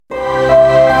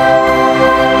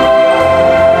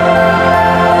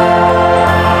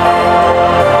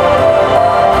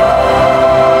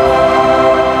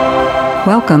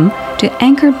Welcome to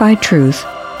Anchored by Truth,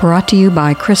 brought to you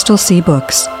by Crystal Sea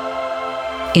Books.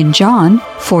 In John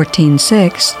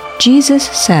 14:6, Jesus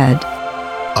said,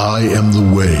 I am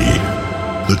the way,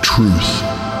 the truth,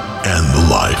 and the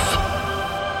life.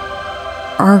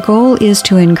 Our goal is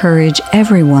to encourage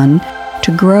everyone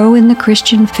to grow in the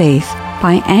Christian faith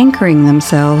by anchoring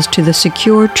themselves to the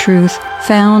secure truth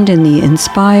found in the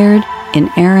inspired,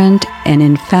 inerrant, and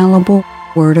infallible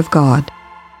Word of God.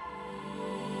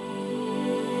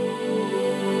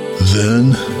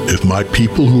 Then, if my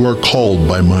people who are called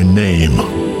by my name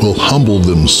will humble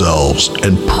themselves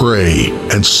and pray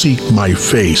and seek my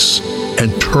face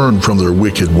and turn from their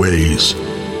wicked ways,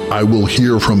 I will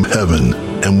hear from heaven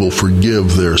and will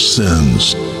forgive their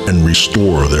sins and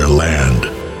restore their land.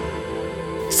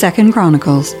 2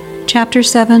 Chronicles, chapter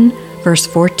 7, verse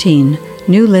 14,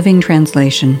 New Living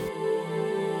Translation.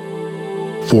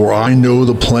 For I know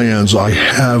the plans I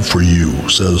have for you,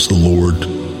 says the Lord.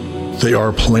 They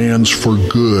are plans for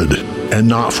good and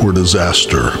not for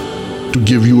disaster, to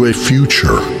give you a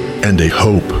future and a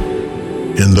hope.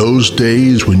 In those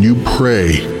days when you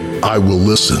pray, I will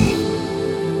listen.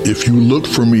 If you look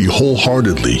for me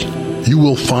wholeheartedly, you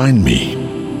will find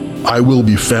me. I will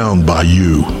be found by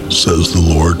you, says the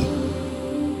Lord.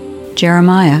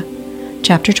 Jeremiah,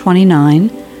 chapter 29,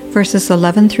 verses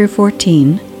 11 through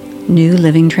 14, New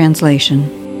Living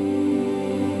Translation.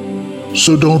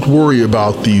 So don't worry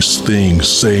about these things,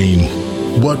 saying,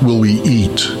 what will we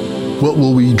eat? What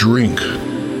will we drink?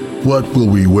 What will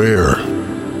we wear?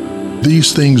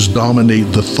 These things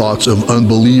dominate the thoughts of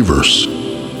unbelievers,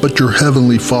 but your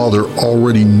heavenly Father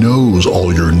already knows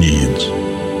all your needs.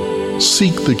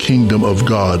 Seek the kingdom of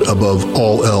God above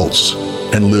all else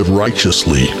and live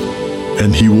righteously,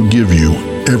 and He will give you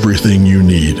everything you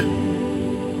need.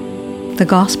 The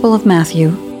Gospel of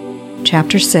Matthew,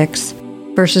 chapter 6,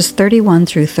 verses 31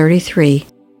 through 33,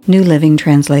 New Living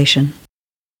Translation.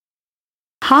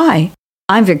 Hi,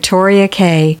 I'm Victoria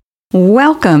Kay.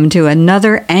 Welcome to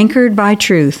another Anchored by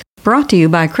Truth, brought to you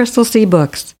by Crystal Sea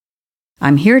Books.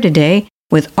 I'm here today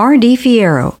with R.D.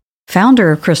 Fierro,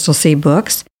 founder of Crystal Sea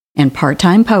Books and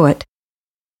part-time poet.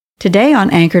 Today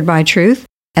on Anchored by Truth,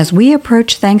 as we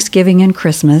approach Thanksgiving and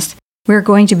Christmas, we're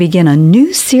going to begin a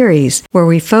new series where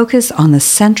we focus on the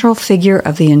central figure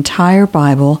of the entire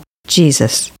Bible,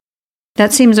 Jesus.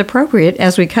 That seems appropriate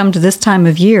as we come to this time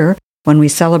of year when we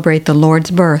celebrate the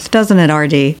Lord's birth, doesn't it,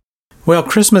 R.D.? Well,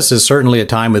 Christmas is certainly a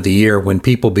time of the year when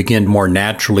people begin to more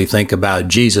naturally think about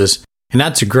Jesus, and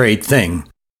that's a great thing.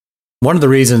 One of the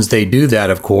reasons they do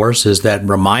that, of course, is that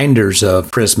reminders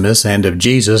of Christmas and of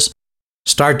Jesus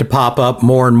start to pop up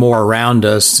more and more around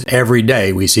us every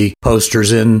day. We see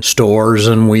posters in stores,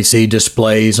 and we see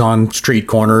displays on street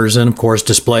corners, and of course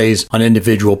displays on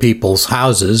individual people's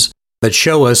houses that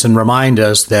show us and remind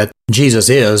us that Jesus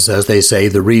is, as they say,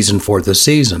 the reason for the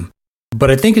season. But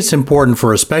I think it's important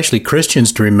for especially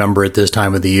Christians to remember at this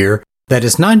time of the year that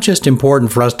it's not just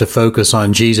important for us to focus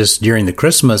on Jesus during the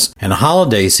Christmas and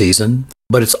holiday season,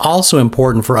 but it's also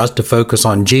important for us to focus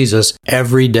on Jesus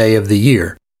every day of the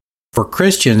year. For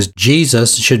Christians,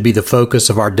 Jesus should be the focus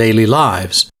of our daily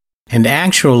lives. And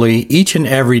actually, each and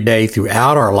every day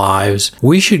throughout our lives,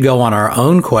 we should go on our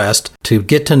own quest to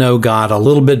get to know God a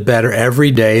little bit better every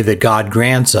day that God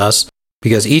grants us,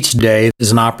 because each day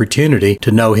is an opportunity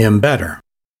to know Him better.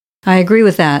 I agree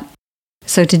with that.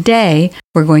 So today,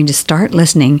 we're going to start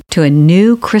listening to a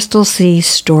new Crystal Sea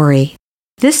story.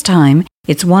 This time,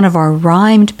 it's one of our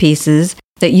rhymed pieces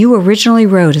that you originally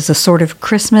wrote as a sort of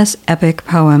Christmas epic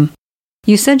poem.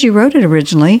 You said you wrote it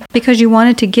originally because you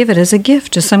wanted to give it as a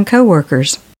gift to some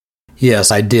coworkers.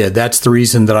 Yes, I did. That's the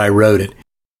reason that I wrote it.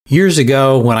 Years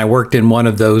ago, when I worked in one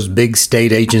of those big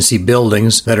state agency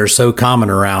buildings that are so common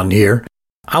around here,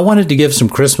 I wanted to give some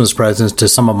Christmas presents to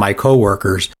some of my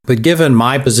coworkers, but given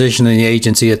my position in the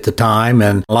agency at the time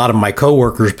and a lot of my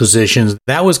coworkers' positions,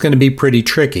 that was going to be pretty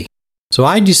tricky. So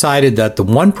I decided that the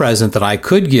one present that I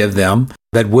could give them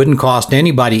that wouldn't cost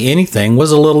anybody anything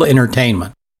was a little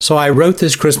entertainment. So I wrote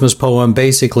this Christmas poem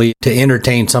basically to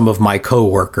entertain some of my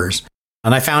coworkers.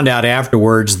 And I found out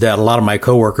afterwards that a lot of my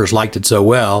coworkers liked it so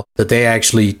well that they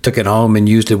actually took it home and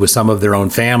used it with some of their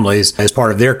own families as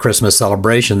part of their Christmas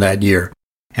celebration that year.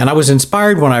 And I was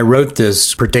inspired when I wrote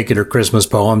this particular Christmas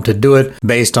poem to do it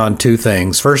based on two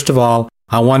things. First of all,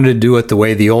 I wanted to do it the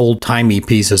way the old-timey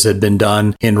pieces had been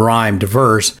done in rhymed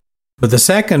verse. But the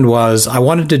second was I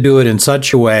wanted to do it in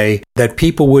such a way that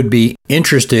people would be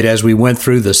interested as we went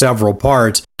through the several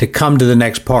parts to come to the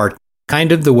next part,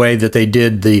 kind of the way that they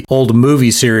did the old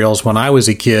movie serials when I was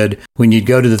a kid, when you'd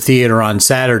go to the theater on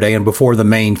Saturday and before the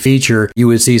main feature, you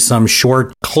would see some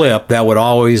short clip that would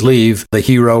always leave the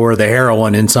hero or the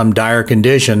heroine in some dire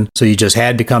condition, so you just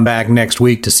had to come back next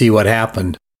week to see what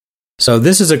happened. So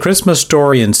this is a Christmas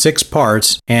story in 6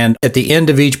 parts, and at the end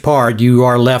of each part, you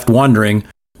are left wondering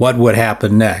what would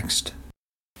happen next.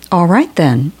 All right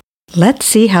then, let's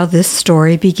see how this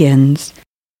story begins.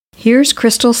 Here's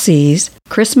Crystal C's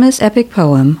Christmas epic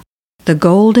poem, The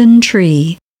Golden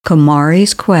Tree,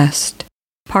 Kumari's Quest,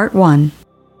 Part 1.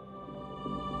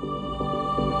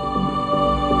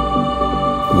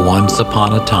 Once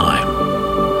upon a time,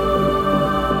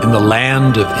 in the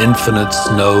land of infinite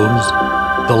snows,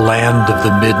 the land of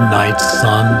the midnight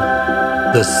sun,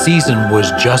 the season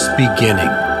was just beginning.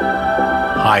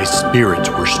 High spirits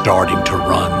were starting to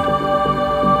run.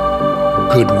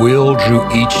 Goodwill drew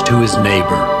each to his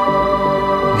neighbor.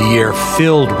 The air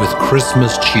filled with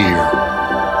Christmas cheer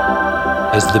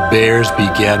as the bears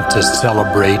began to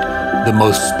celebrate the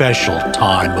most special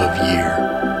time of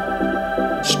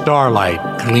year.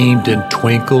 Starlight gleamed and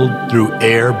twinkled through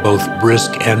air both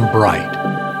brisk and bright,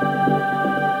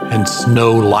 and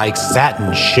snow like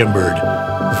satin shimmered,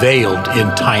 veiled in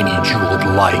tiny jeweled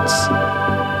lights.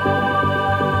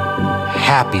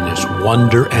 Happiness,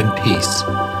 wonder, and peace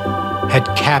had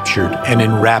captured and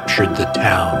enraptured the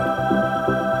town,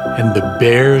 and the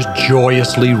bears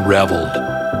joyously reveled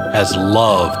as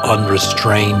love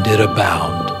unrestrained did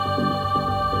abound.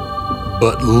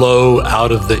 But lo,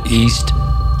 out of the east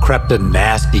crept a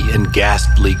nasty and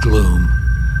ghastly gloom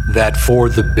that for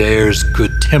the bears'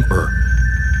 good temper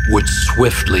would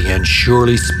swiftly and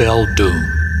surely spell doom.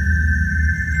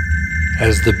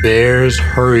 As the bears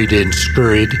hurried and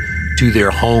scurried to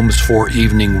their homes for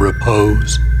evening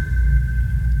repose,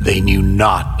 they knew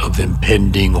not of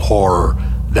impending horror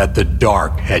that the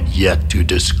dark had yet to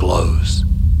disclose.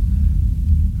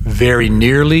 Very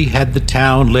nearly had the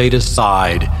town laid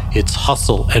aside its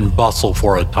hustle and bustle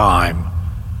for a time,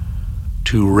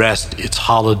 to rest its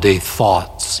holiday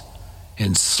thoughts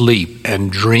in sleep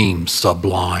and dreams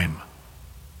sublime.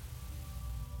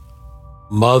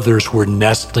 Mothers were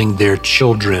nestling their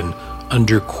children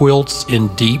under quilts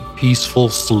in deep, peaceful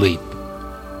sleep.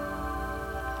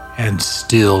 And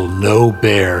still no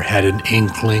bear had an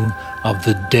inkling of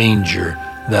the danger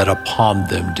that upon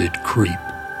them did creep.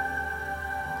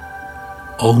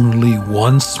 Only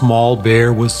one small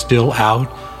bear was still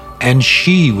out, and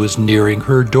she was nearing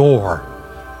her door.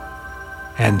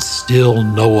 And still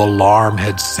no alarm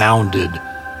had sounded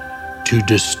to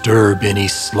disturb any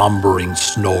slumbering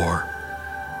snore.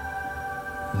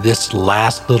 This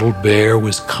last little bear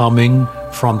was coming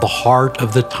from the heart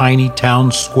of the tiny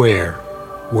town square,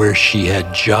 where she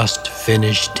had just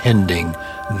finished tending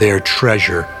their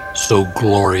treasure so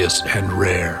glorious and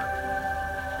rare.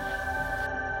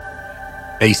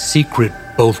 A secret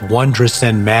both wondrous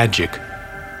and magic,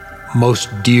 most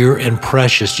dear and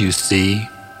precious, you see.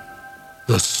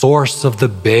 The source of the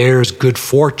bear's good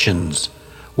fortunes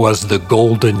was the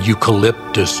golden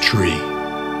eucalyptus tree,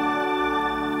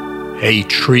 a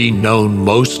tree known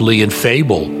mostly in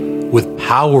fable with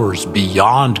powers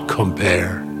beyond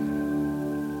compare,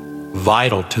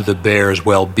 vital to the bear's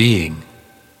well-being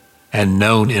and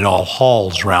known in all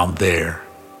halls round there.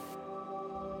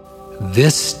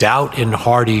 This stout and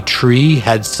hardy tree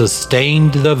had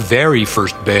sustained the very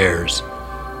first bears,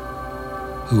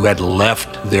 who had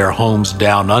left their homes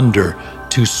down under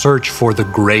to search for the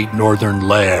great northern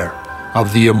lair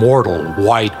of the immortal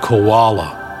white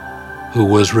koala, who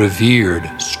was revered,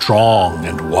 strong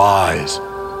and wise,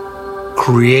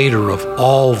 creator of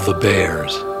all the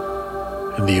bears,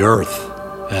 and the earth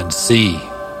and sea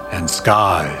and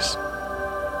skies.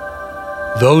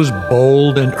 Those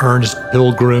bold and earnest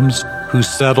pilgrims who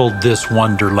settled this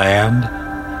wonderland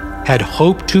had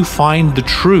hoped to find the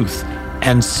truth,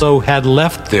 and so had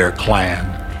left their clan.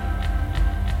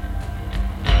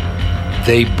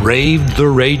 They braved the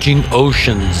raging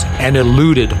oceans and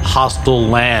eluded hostile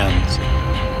lands.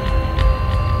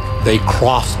 They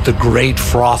crossed the great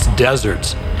frost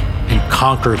deserts and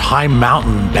conquered high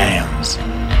mountain bands.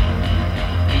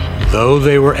 Though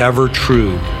they were ever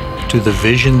true to the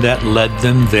vision that led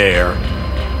them there,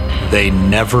 they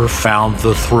never found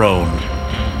the throne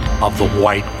of the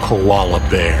white koala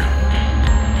bear,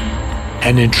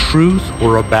 and in truth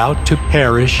were about to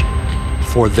perish,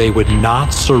 for they would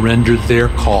not surrender their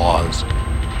cause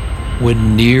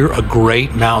when near a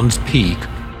great mountain's peak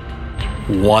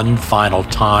one final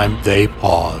time they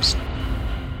paused.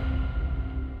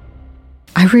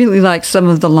 I really like some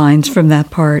of the lines from that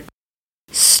part.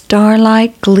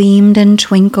 Starlight gleamed and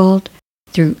twinkled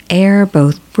through air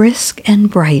both brisk and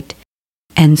bright,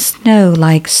 and snow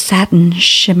like satin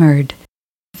shimmered,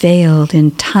 veiled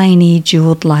in tiny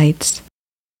jeweled lights.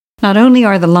 Not only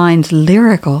are the lines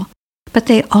lyrical, but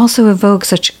they also evoke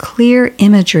such clear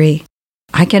imagery.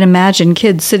 I can imagine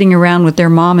kids sitting around with their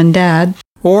mom and dad,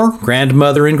 or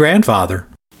grandmother and grandfather,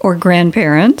 or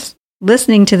grandparents,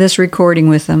 listening to this recording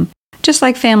with them, just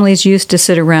like families used to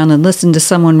sit around and listen to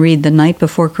someone read the night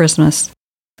before Christmas.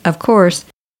 Of course,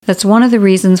 that's one of the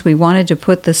reasons we wanted to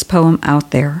put this poem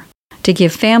out there, to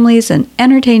give families an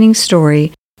entertaining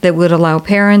story that would allow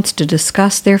parents to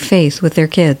discuss their faith with their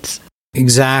kids.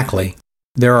 Exactly.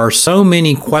 There are so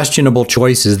many questionable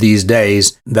choices these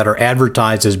days that are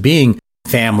advertised as being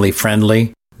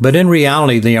family-friendly, but in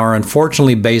reality they are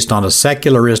unfortunately based on a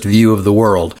secularist view of the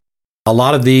world. A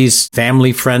lot of these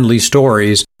family-friendly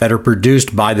stories that are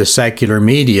produced by the secular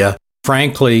media,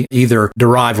 frankly, either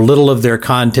derive little of their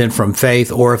content from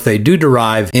faith, or if they do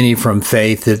derive any from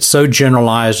faith, it's so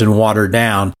generalized and watered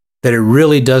down that it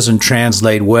really doesn't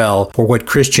translate well for what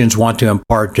Christians want to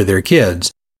impart to their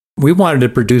kids. We wanted to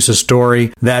produce a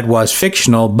story that was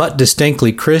fictional but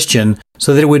distinctly Christian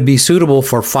so that it would be suitable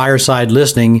for fireside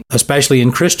listening, especially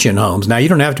in Christian homes. Now, you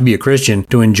don't have to be a Christian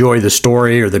to enjoy the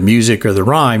story or the music or the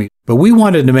rhyme, but we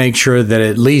wanted to make sure that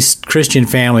at least Christian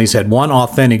families had one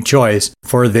authentic choice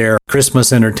for their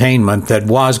Christmas entertainment that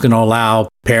was going to allow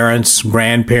parents,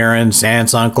 grandparents,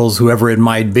 aunts, uncles, whoever it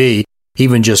might be,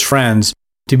 even just friends,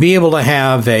 to be able to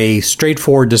have a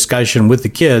straightforward discussion with the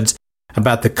kids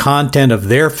about the content of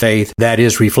their faith that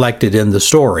is reflected in the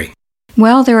story.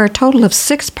 Well, there are a total of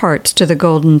 6 parts to the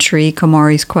Golden Tree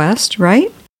Komari's Quest, right?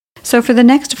 So for the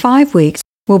next 5 weeks,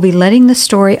 we'll be letting the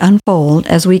story unfold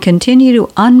as we continue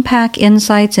to unpack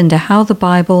insights into how the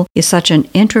Bible is such an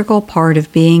integral part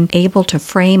of being able to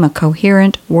frame a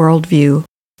coherent worldview.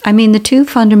 I mean, the 2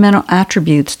 fundamental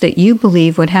attributes that you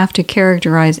believe would have to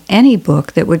characterize any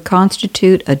book that would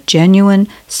constitute a genuine,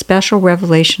 special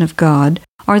revelation of God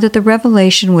are that the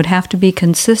revelation would have to be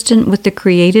consistent with the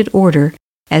created order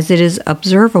as it is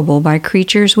observable by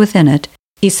creatures within it,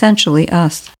 essentially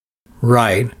us.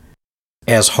 Right.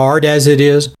 As hard as it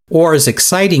is, or as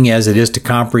exciting as it is to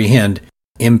comprehend,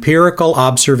 empirical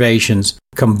observations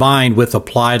combined with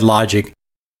applied logic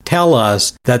tell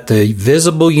us that the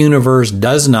visible universe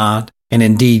does not, and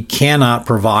indeed cannot,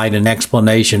 provide an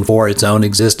explanation for its own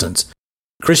existence.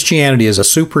 Christianity is a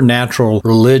supernatural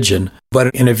religion,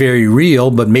 but in a very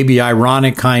real but maybe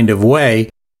ironic kind of way,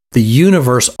 the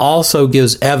universe also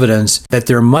gives evidence that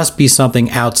there must be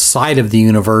something outside of the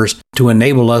universe to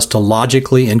enable us to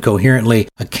logically and coherently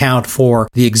account for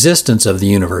the existence of the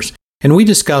universe. And we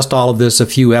discussed all of this a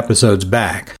few episodes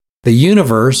back. The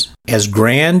universe, as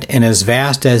grand and as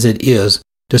vast as it is,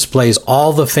 displays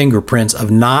all the fingerprints of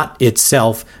not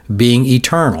itself being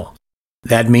eternal.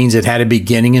 That means it had a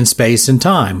beginning in space and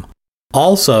time.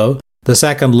 Also, the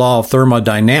second law of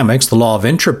thermodynamics, the law of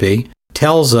entropy,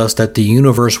 tells us that the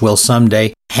universe will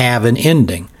someday have an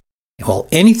ending. Well,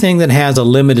 anything that has a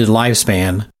limited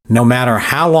lifespan, no matter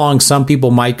how long some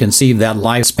people might conceive that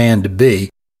lifespan to be,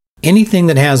 anything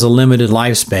that has a limited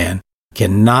lifespan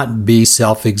cannot be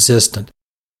self-existent.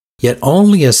 Yet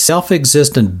only a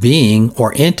self-existent being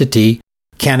or entity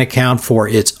can account for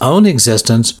its own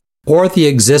existence or the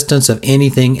existence of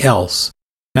anything else.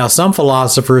 Now, some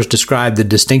philosophers describe the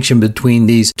distinction between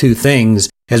these two things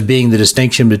as being the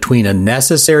distinction between a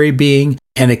necessary being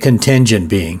and a contingent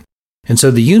being. And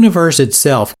so the universe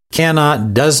itself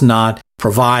does not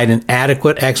provide an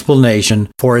adequate explanation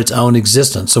for its own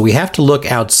existence. So we have to look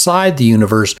outside the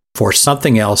universe for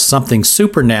something else, something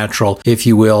supernatural, if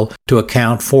you will, to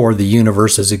account for the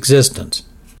universe's existence.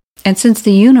 And since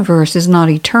the universe is not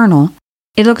eternal,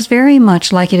 it looks very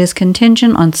much like it is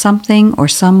contingent on something or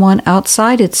someone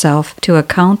outside itself to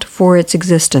account for its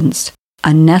existence,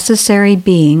 a necessary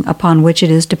being upon which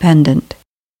it is dependent.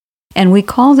 And we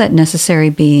call that necessary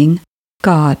being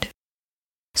God.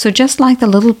 So just like the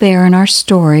little bear in our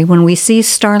story, when we see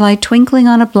starlight twinkling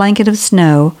on a blanket of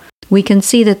snow, we can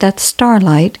see that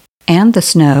starlight and the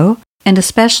snow, and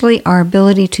especially our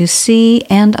ability to see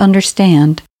and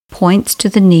understand, points to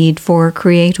the need for a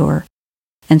creator.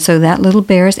 And so that little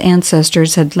bear's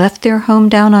ancestors had left their home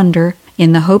down under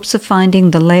in the hopes of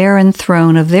finding the lair and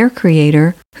throne of their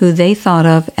creator, who they thought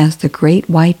of as the great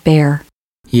white bear.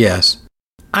 Yes.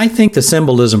 I think the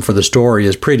symbolism for the story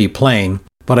is pretty plain,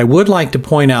 but I would like to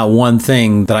point out one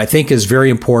thing that I think is very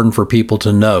important for people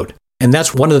to note. And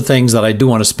that's one of the things that I do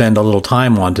want to spend a little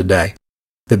time on today.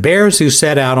 The bears who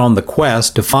set out on the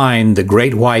quest to find the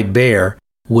great white bear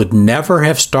would never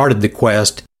have started the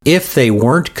quest if they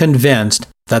weren't convinced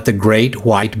that the great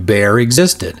white bear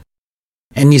existed.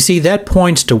 And you see, that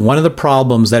points to one of the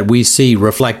problems that we see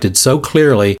reflected so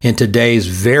clearly in today's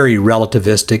very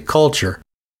relativistic culture.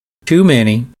 Too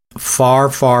many,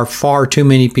 far too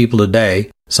many people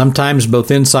today, sometimes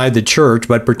both inside the church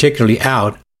but particularly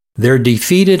out, they're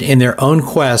defeated in their own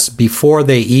quest before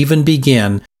they even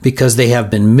begin because they have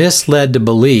been misled to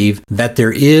believe that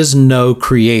there is no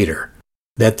creator,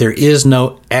 that there is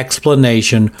no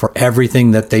explanation for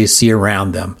everything that they see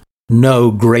around them,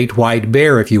 no great white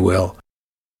bear, if you will.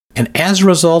 And as a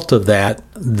result of that,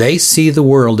 they see the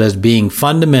world as being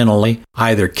fundamentally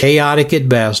either chaotic at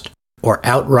best or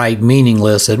outright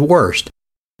meaningless at worst.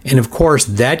 And of course,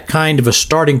 that kind of a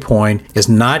starting point is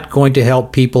not going to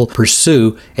help people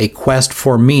pursue a quest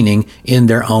for meaning in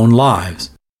their own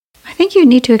lives. I think you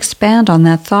need to expand on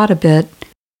that thought a bit.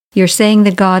 You're saying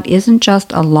that God isn't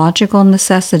just a logical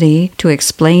necessity to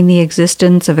explain the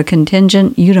existence of a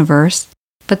contingent universe,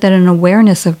 but that an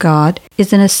awareness of God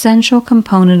is an essential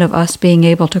component of us being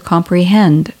able to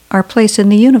comprehend our place in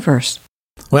the universe.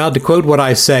 Well, to quote what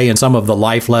I say in some of the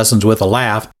life lessons with a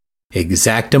laugh,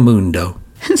 exactamundo.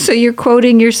 So you're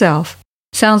quoting yourself.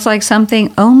 Sounds like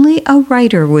something only a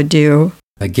writer would do.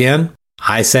 Again,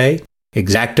 I say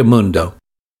exactamundo.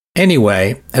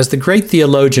 Anyway, as the great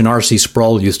theologian R.C.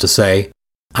 Sproul used to say,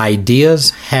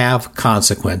 ideas have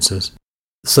consequences.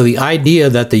 So the idea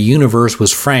that the universe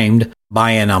was framed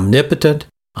by an omnipotent,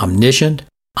 omniscient,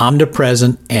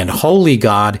 omnipresent, and holy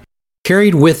God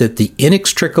carried with it the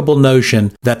inextricable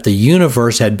notion that the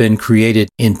universe had been created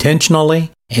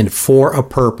intentionally and for a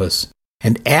purpose.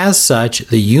 And as such,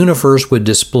 the universe would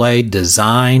display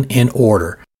design and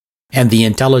order. And the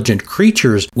intelligent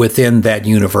creatures within that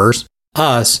universe,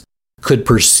 us, could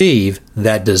perceive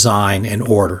that design and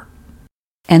order.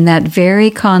 And that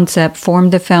very concept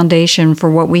formed the foundation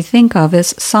for what we think of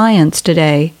as science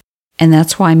today. And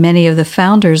that's why many of the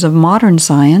founders of modern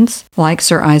science, like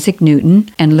Sir Isaac Newton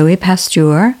and Louis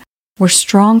Pasteur, were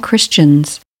strong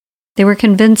Christians. They were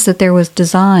convinced that there was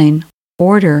design,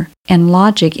 order, and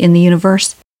logic in the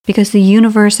universe because the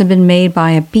universe had been made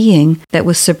by a being that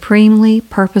was supremely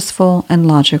purposeful and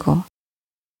logical.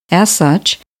 As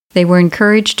such, they were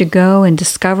encouraged to go and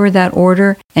discover that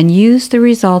order and use the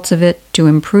results of it to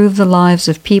improve the lives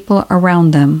of people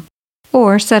around them.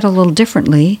 Or, said a little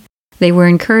differently, they were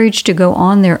encouraged to go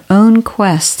on their own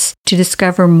quests to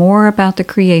discover more about the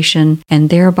creation and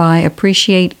thereby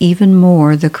appreciate even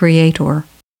more the Creator.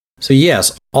 So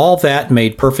yes, all that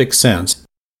made perfect sense.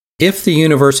 If the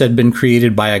universe had been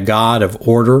created by a God of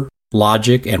order,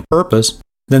 logic, and purpose,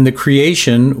 then the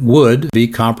creation would be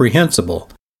comprehensible.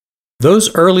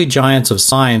 Those early giants of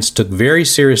science took very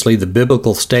seriously the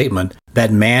biblical statement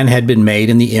that man had been made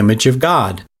in the image of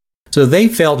God. So they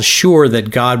felt sure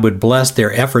that God would bless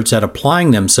their efforts at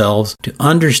applying themselves to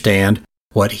understand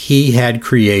what He had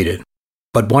created.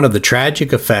 But one of the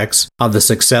tragic effects of the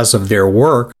success of their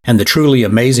work and the truly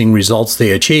amazing results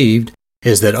they achieved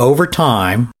is that over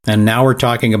time, and now we're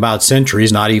talking about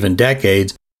centuries, not even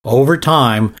decades, over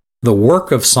time, the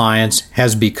work of science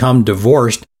has become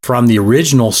divorced from the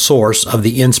original source of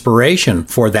the inspiration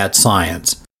for that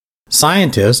science.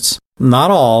 Scientists, not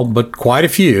all, but quite a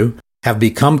few, have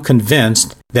become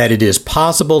convinced that it is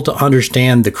possible to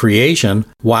understand the creation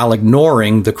while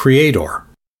ignoring the Creator.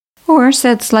 Or,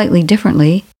 said slightly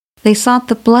differently, they sought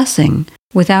the blessing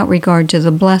without regard to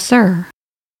the blesser.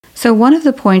 So one of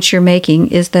the points you're making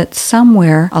is that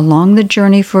somewhere along the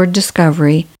journey for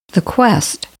discovery, the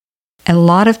quest, a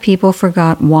lot of people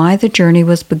forgot why the journey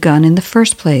was begun in the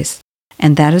first place,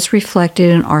 and that is reflected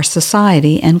in our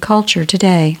society and culture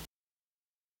today.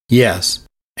 Yes,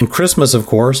 and Christmas, of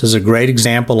course, is a great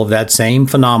example of that same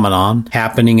phenomenon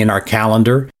happening in our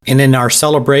calendar and in our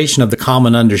celebration of the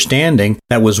common understanding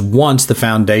that was once the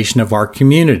foundation of our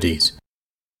communities.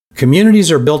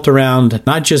 Communities are built around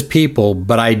not just people,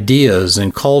 but ideas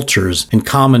and cultures and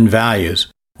common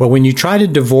values. Well, when you try to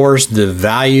divorce the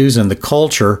values and the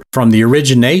culture from the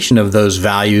origination of those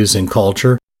values and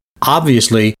culture,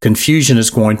 obviously confusion is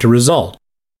going to result.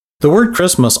 The word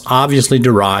Christmas obviously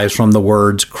derives from the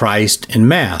words Christ and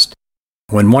Mass.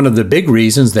 When one of the big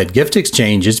reasons that gift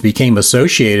exchanges became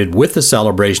associated with the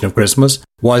celebration of Christmas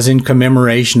was in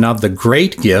commemoration of the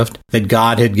great gift that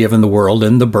God had given the world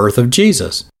in the birth of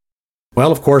Jesus.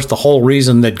 Well, of course, the whole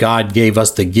reason that God gave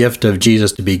us the gift of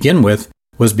Jesus to begin with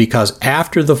was because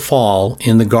after the fall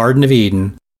in the Garden of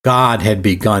Eden, God had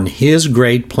begun His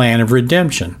great plan of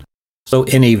redemption. So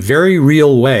in a very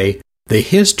real way, the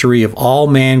history of all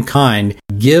mankind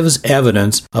gives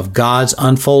evidence of God's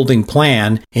unfolding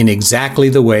plan in exactly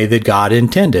the way that God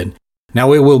intended.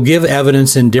 Now, it will give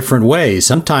evidence in different ways.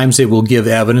 Sometimes it will give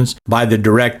evidence by the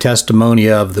direct testimony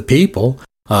of the people.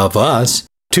 of us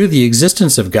to the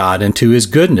existence of God and to His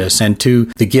goodness and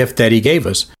to the gift that He gave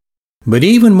us. But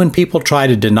even when people try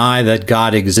to deny that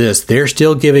God exists, they're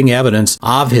still giving evidence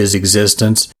of His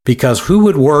existence, because who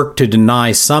would work to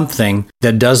deny something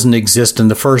that doesn't exist in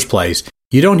the first place?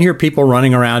 You don't hear people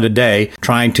running around today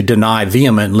trying to deny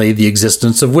vehemently the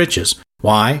existence of witches.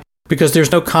 Why? Because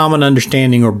there's no common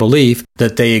understanding or belief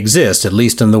that they exist, at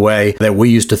least in the way that we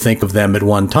used to think of them at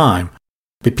one time.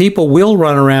 But people will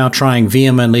run around trying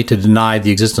vehemently to deny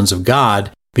the existence of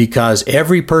God, because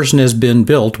every person has been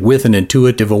built with an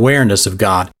intuitive awareness of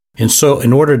God. And so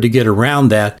in order to get around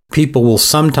that, people will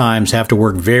sometimes have to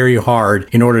work very hard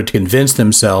in order to convince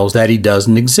themselves that He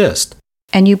doesn't exist.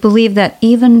 And you believe that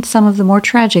even some of the more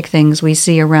tragic things we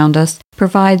see around us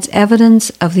provides evidence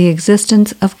of the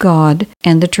existence of God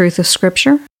and the truth of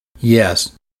Scripture?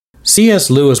 Yes. C.S.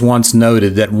 Lewis once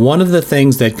noted that one of the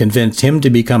things that convinced him to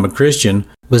become a Christian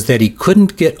was that he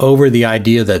couldn't get over the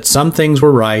idea that some things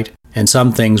were right and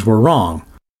some things were wrong.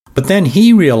 But then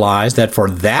he realized that for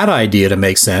that idea to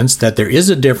make sense, that there is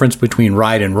a difference between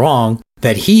right and wrong,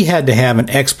 that he had to have an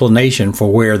explanation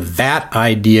for where that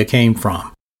idea came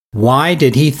from. Why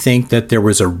did he think that there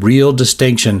was a real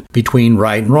distinction between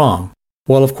right and wrong?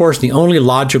 Well, of course, the only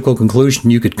logical conclusion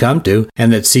you could come to,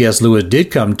 and that C.S. Lewis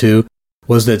did come to,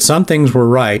 was that some things were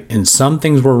right and some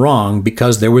things were wrong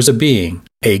because there was a being,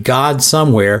 a God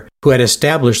somewhere, who had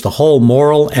established the whole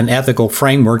moral and ethical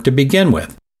framework to begin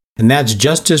with. And that's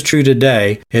just as true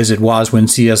today as it was when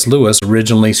C.S. Lewis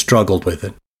originally struggled with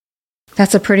it.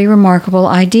 That's a pretty remarkable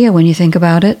idea when you think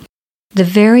about it. The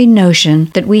very notion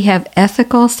that we have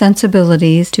ethical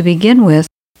sensibilities to begin with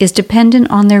is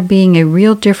dependent on there being a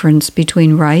real difference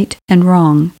between right and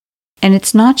wrong. And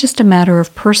it's not just a matter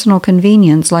of personal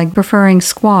convenience, like preferring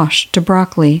squash to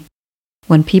broccoli.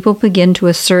 When people begin to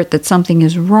assert that something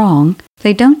is wrong,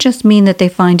 they don't just mean that they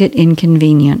find it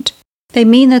inconvenient. They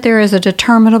mean that there is a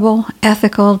determinable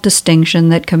ethical distinction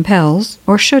that compels,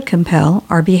 or should compel,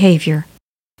 our behavior.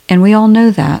 And we all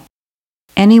know that.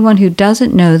 Anyone who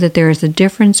doesn't know that there is a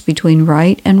difference between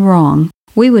right and wrong,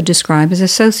 we would describe as a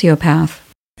sociopath.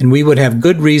 And we would have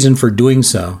good reason for doing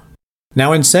so.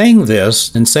 Now, in saying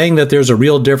this, and saying that there's a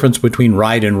real difference between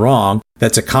right and wrong,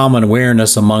 that's a common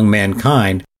awareness among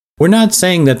mankind, we're not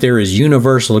saying that there is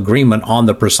universal agreement on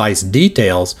the precise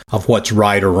details of what's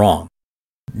right or wrong.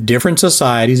 Different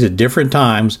societies at different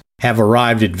times have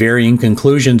arrived at varying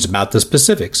conclusions about the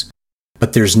specifics.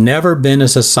 But there's never been a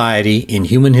society in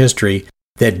human history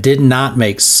that did not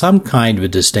make some kind of a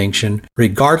distinction,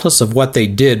 regardless of what they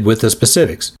did with the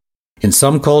specifics. In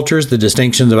some cultures, the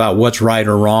distinctions about what's right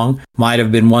or wrong might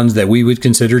have been ones that we would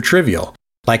consider trivial,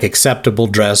 like acceptable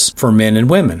dress for men and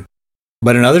women.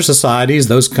 But in other societies,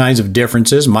 those kinds of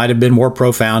differences might have been more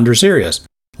profound or serious,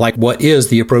 like what is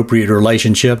the appropriate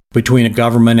relationship between a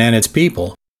government and its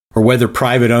people, or whether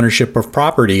private ownership of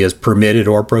property is permitted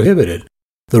or prohibited.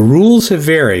 The rules have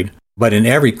varied, but in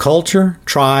every culture,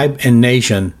 tribe, and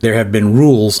nation, there have been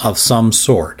rules of some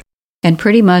sort. And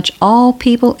pretty much all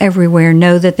people everywhere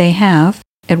know that they have,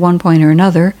 at one point or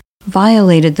another,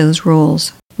 violated those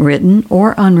rules, written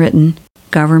or unwritten,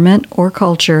 government or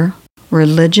culture,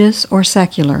 religious or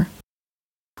secular.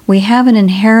 We have an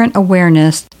inherent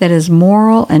awareness that as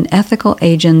moral and ethical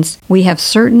agents, we have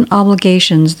certain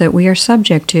obligations that we are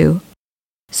subject to.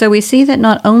 So we see that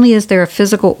not only is there a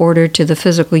physical order to the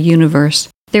physical universe,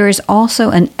 there is also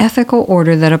an ethical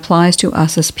order that applies to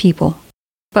us as people.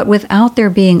 But without there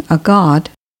being a God,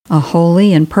 a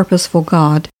holy and purposeful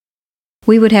God,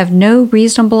 we would have no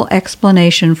reasonable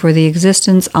explanation for the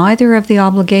existence either of the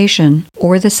obligation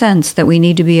or the sense that we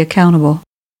need to be accountable.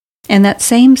 And that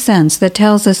same sense that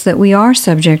tells us that we are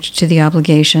subject to the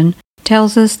obligation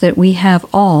tells us that we have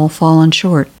all fallen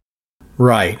short.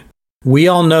 Right. We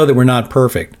all know that we're not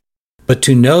perfect. But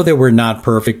to know that we're not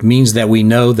perfect means that we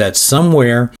know that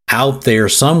somewhere, out there,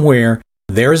 somewhere,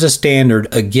 there is a standard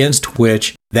against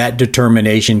which that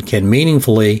determination can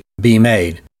meaningfully be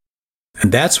made.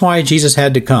 And that's why Jesus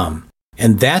had to come.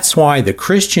 And that's why the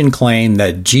Christian claim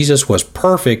that Jesus was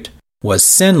perfect, was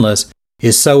sinless,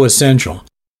 is so essential.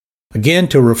 Again,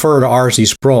 to refer to R.C.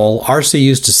 Sproul, R.C.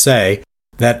 used to say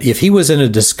that if he was in a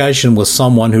discussion with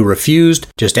someone who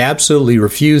just absolutely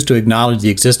refused to acknowledge the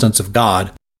existence of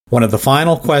God, one of the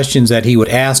final questions that he would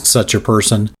ask such a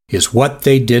person is what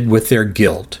they did with their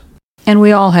guilt. And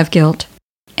we all have guilt,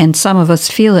 and some of us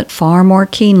feel it far more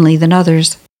keenly than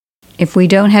others. If we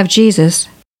don't have Jesus,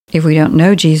 if we don't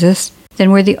know Jesus,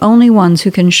 then we're the only ones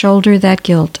who can shoulder that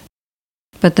guilt.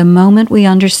 But the moment we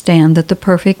understand that the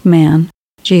perfect man,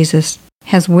 Jesus,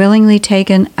 has willingly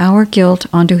taken our guilt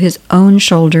onto his own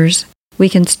shoulders, we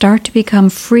can start to become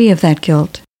free of that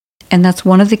guilt. And that's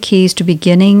one of the keys to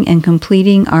beginning and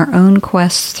completing our own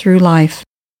quests through life.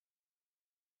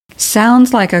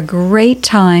 Sounds like a great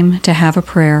time to have a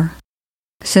prayer.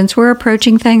 Since we're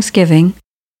approaching Thanksgiving,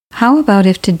 how about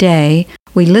if today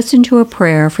we listen to a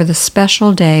prayer for the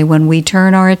special day when we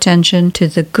turn our attention to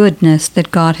the goodness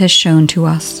that God has shown to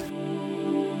us?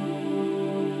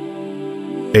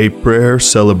 A prayer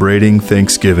celebrating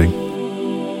Thanksgiving.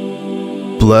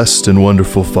 Blessed and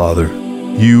wonderful Father,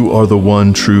 you are the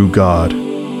one true God,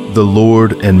 the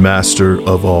Lord and Master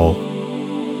of all.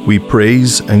 We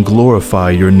praise and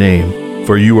glorify your name,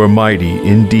 for you are mighty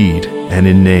in deed and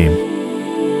in name.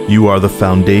 You are the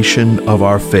foundation of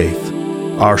our faith,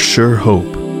 our sure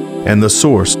hope, and the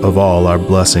source of all our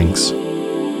blessings.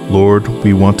 Lord,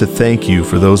 we want to thank you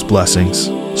for those blessings,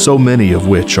 so many of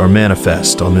which are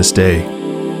manifest on this day.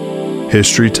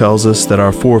 History tells us that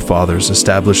our forefathers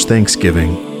established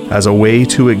Thanksgiving as a way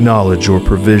to acknowledge your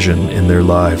provision in their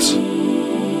lives.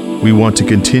 We want to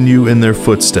continue in their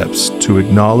footsteps to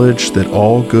acknowledge that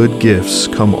all good gifts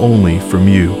come only from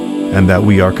you, and that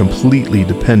we are completely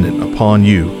dependent upon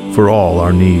you for all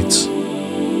our needs.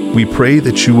 We pray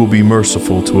that you will be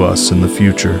merciful to us in the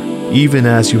future, even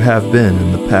as you have been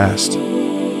in the past.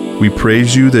 We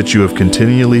praise you that you have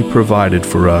continually provided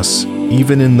for us,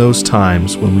 even in those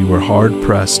times when we were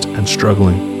hard-pressed and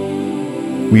struggling.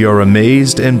 We are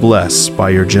amazed and blessed by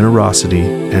your generosity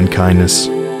and kindness.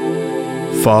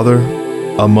 Father,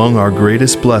 among our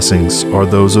greatest blessings are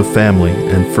those of family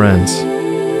and friends.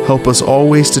 Help us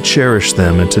always to cherish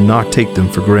them and to not take them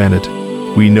for granted.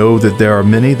 We know that there are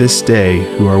many this day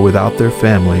who are without their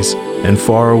families and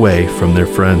far away from their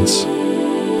friends.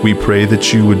 We pray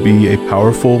that you would be a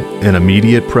powerful and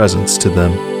immediate presence to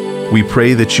them. We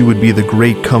pray that you would be the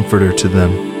great comforter to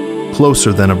them,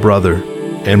 closer than a brother,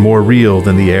 and more real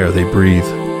than the air they breathe.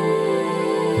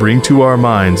 Bring to our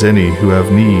minds any who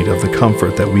have need of the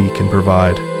comfort that we can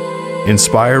provide.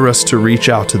 Inspire us to reach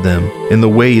out to them in the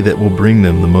way that will bring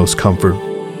them the most comfort.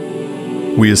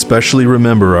 We especially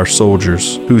remember our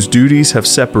soldiers, whose duties have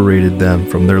separated them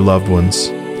from their loved ones,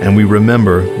 and we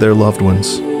remember their loved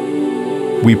ones.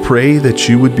 We pray that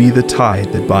you would be the tie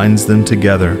that binds them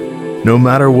together, no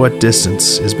matter what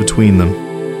distance is between them.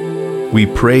 We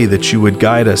pray that you would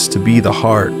guide us to be the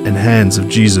heart and hands of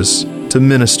Jesus, to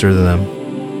minister to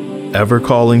them, ever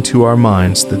calling to our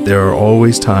minds that there are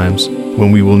always times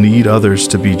when we will need others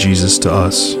to be Jesus to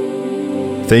us.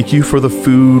 Thank you for the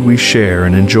food we share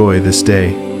and enjoy this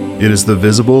day. It is the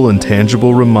visible and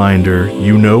tangible reminder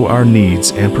you know our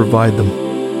needs and provide them.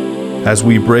 As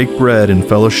we break bread in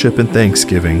fellowship and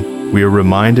thanksgiving, we are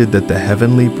reminded that the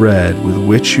heavenly bread with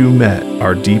which you met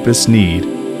our deepest need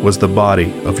was the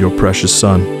body of your precious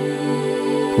Son.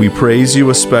 We praise you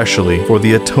especially for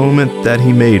the atonement that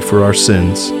he made for our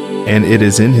sins, and it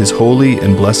is in his holy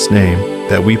and blessed name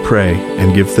that we pray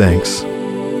and give thanks.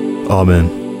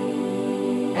 Amen.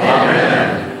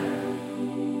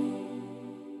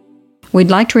 We'd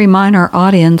like to remind our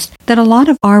audience that a lot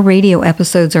of our radio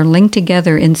episodes are linked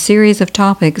together in series of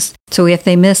topics, so if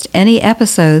they missed any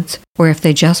episodes, or if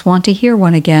they just want to hear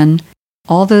one again,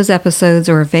 all those episodes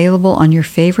are available on your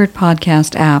favorite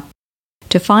podcast app.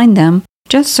 To find them,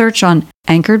 just search on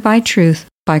Anchored by Truth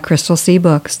by Crystal C.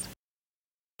 Books.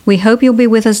 We hope you'll be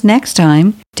with us next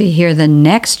time to hear the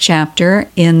next chapter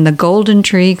in The Golden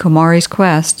Tree, Kumari's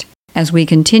Quest, as we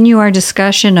continue our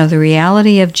discussion of the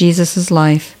reality of Jesus'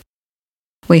 life.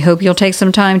 We hope you'll take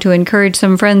some time to encourage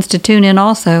some friends to tune in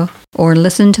also, or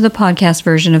listen to the podcast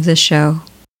version of this show.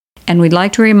 And we'd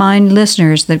like to remind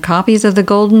listeners that copies of The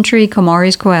Golden Tree,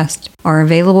 Kumari's Quest are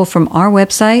available from our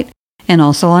website and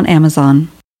also on Amazon.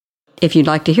 If you'd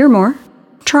like to hear more,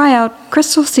 try out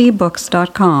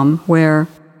crystalcbooks.com, where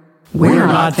we're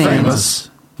not famous,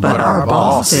 but our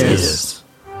boss is.